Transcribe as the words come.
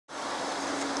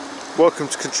Welcome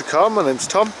to Country Car, my name's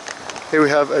Tom. Here we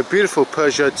have a beautiful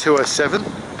Peugeot 207.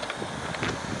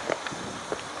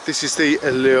 This is the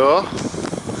Allure.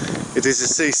 It is a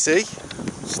CC,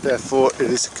 so therefore it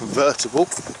is a convertible.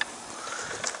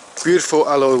 Beautiful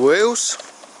alloy wheels.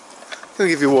 I'm going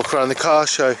to give you a walk around the car,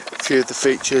 show a few of the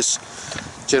features,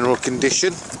 general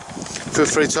condition. Feel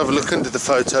free to have a look under the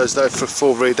photos though for a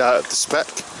full readout of the spec.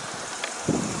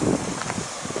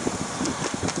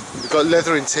 We've got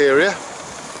leather interior,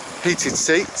 heated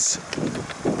seats,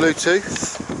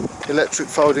 Bluetooth, electric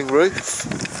folding roof.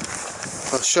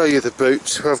 I'll show you the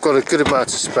boot where I've got a good amount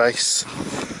of space.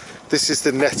 This is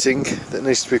the netting that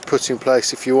needs to be put in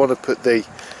place if you want to put the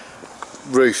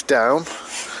roof down.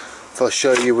 If I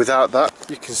show you without that,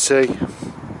 you can see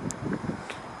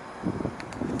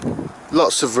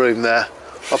lots of room there.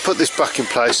 I'll put this back in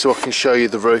place so I can show you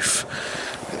the roof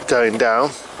going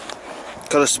down.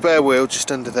 Got a spare wheel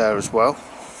just under there as well.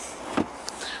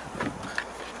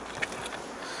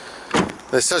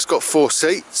 This has got 4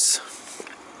 seats.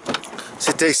 It's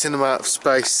a decent amount of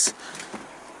space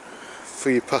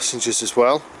for your passengers as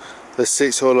well. The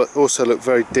seats also look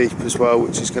very deep as well,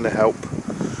 which is going to help.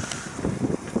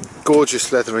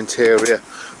 Gorgeous leather interior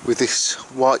with this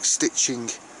white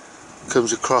stitching,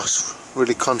 comes across,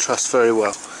 really contrasts very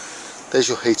well. There's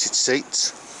your heated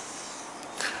seats.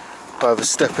 If I have a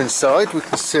step inside, we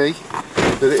can see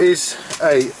that it is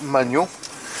a manual.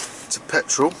 It's a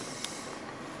petrol.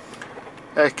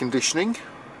 Air conditioning,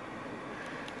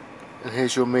 and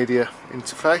here's your media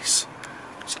interface,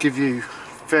 which give you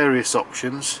various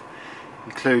options,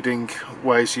 including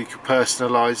ways you can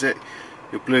personalise it,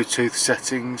 your Bluetooth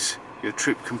settings, your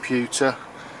trip computer.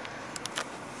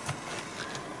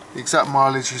 The exact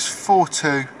mileage is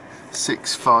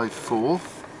 42654.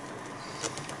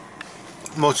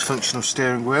 Multifunctional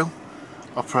steering wheel,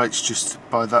 operates just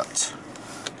by that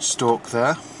stalk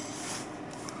there.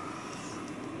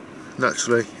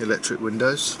 Naturally electric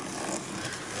windows.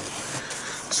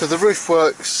 So the roof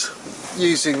works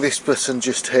using this button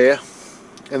just here,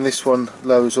 and this one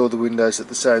lowers all the windows at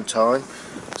the same time.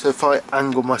 So if I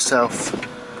angle myself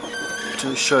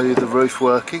to show you the roof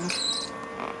working,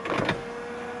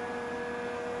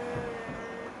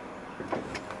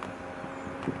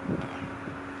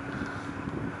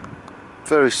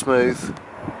 very smooth.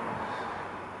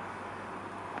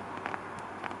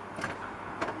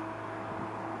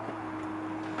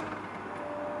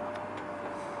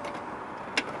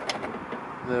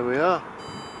 There we are.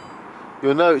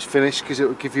 You'll know it's finished because it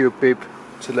will give you a bib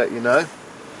to let you know.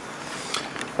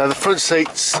 Now the front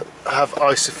seats have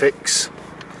Isofix,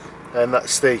 and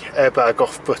that's the airbag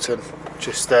off button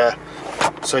just there,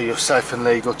 so you're safe and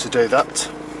legal to do that.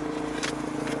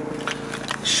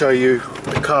 Show you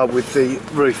the car with the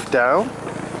roof down.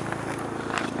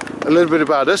 A little bit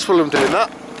about us while I'm doing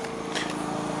that.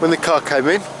 When the car came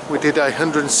in, we did a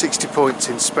 160 points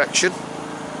inspection.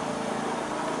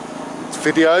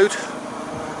 Videoed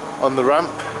on the ramp,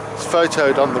 it's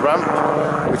photoed on the ramp.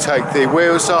 We take the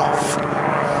wheels off,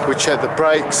 we check the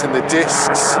brakes and the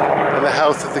discs and the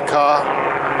health of the car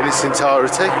in its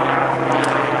entirety.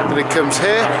 Then it comes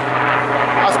here,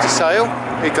 after sale,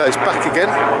 it goes back again,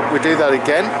 we do that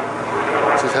again.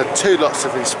 So we've had 2 lots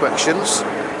of inspections.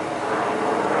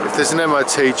 If there's an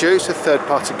MOT due, it's a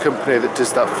third-party company that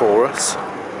does that for us.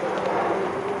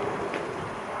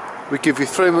 We give you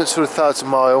 3 months for 1,000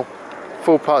 mile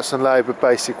full parts and labour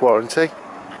basic warranty.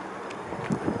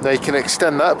 Now you can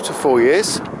extend that up to 4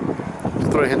 years,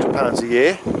 £300 a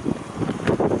year.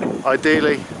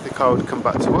 Ideally the car would come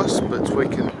back to us, but we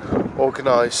can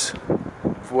organise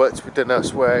for work to be done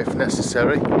elsewhere if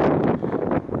necessary.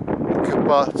 The good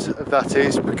part of that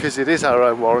is, because it is our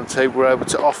own warranty, we're able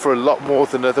to offer a lot more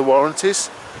than other warranties,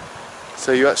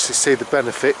 so you actually see the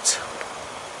benefit.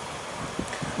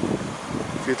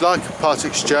 If you'd like a part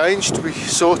exchange to be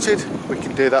sorted, we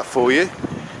can do that for you.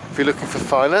 If you're looking for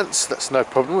finance, that's no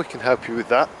problem, we can help you with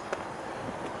that.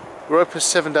 We're open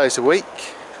 7 days a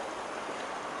week.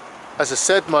 As I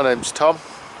said, my name's Tom,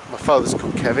 my father's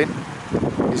called Kevin,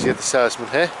 he's the other salesman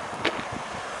here.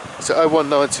 So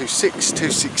 01926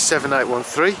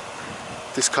 267813.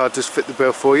 If this car does fit the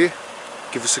bill for you,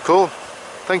 give us a call.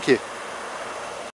 Thank you.